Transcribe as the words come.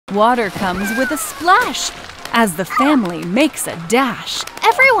Water comes with a splash as the family makes a dash.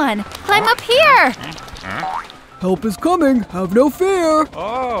 Everyone, climb up here! Help is coming, have no fear.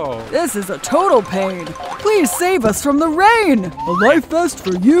 Oh. This is a total pain. Please save us from the rain. A life vest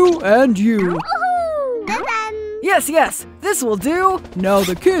for you and you. Yes, this will do. Now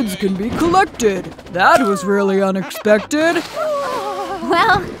the kids can be collected. That was really unexpected.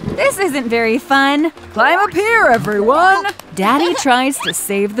 Well, this isn't very fun. Climb up here, everyone. Daddy tries to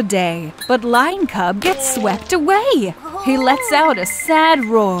save the day, but Lion Cub gets swept away. He lets out a sad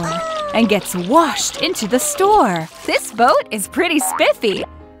roar and gets washed into the store. This boat is pretty spiffy.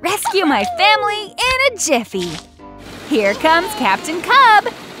 Rescue my family in a jiffy. Here comes Captain Cub.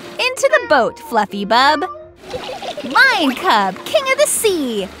 Into the boat, Fluffy Bub. Lion Cub, king of the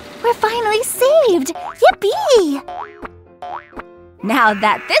sea. We're finally saved. Yippee! Now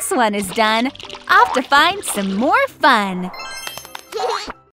that this one is done, off to find some more fun.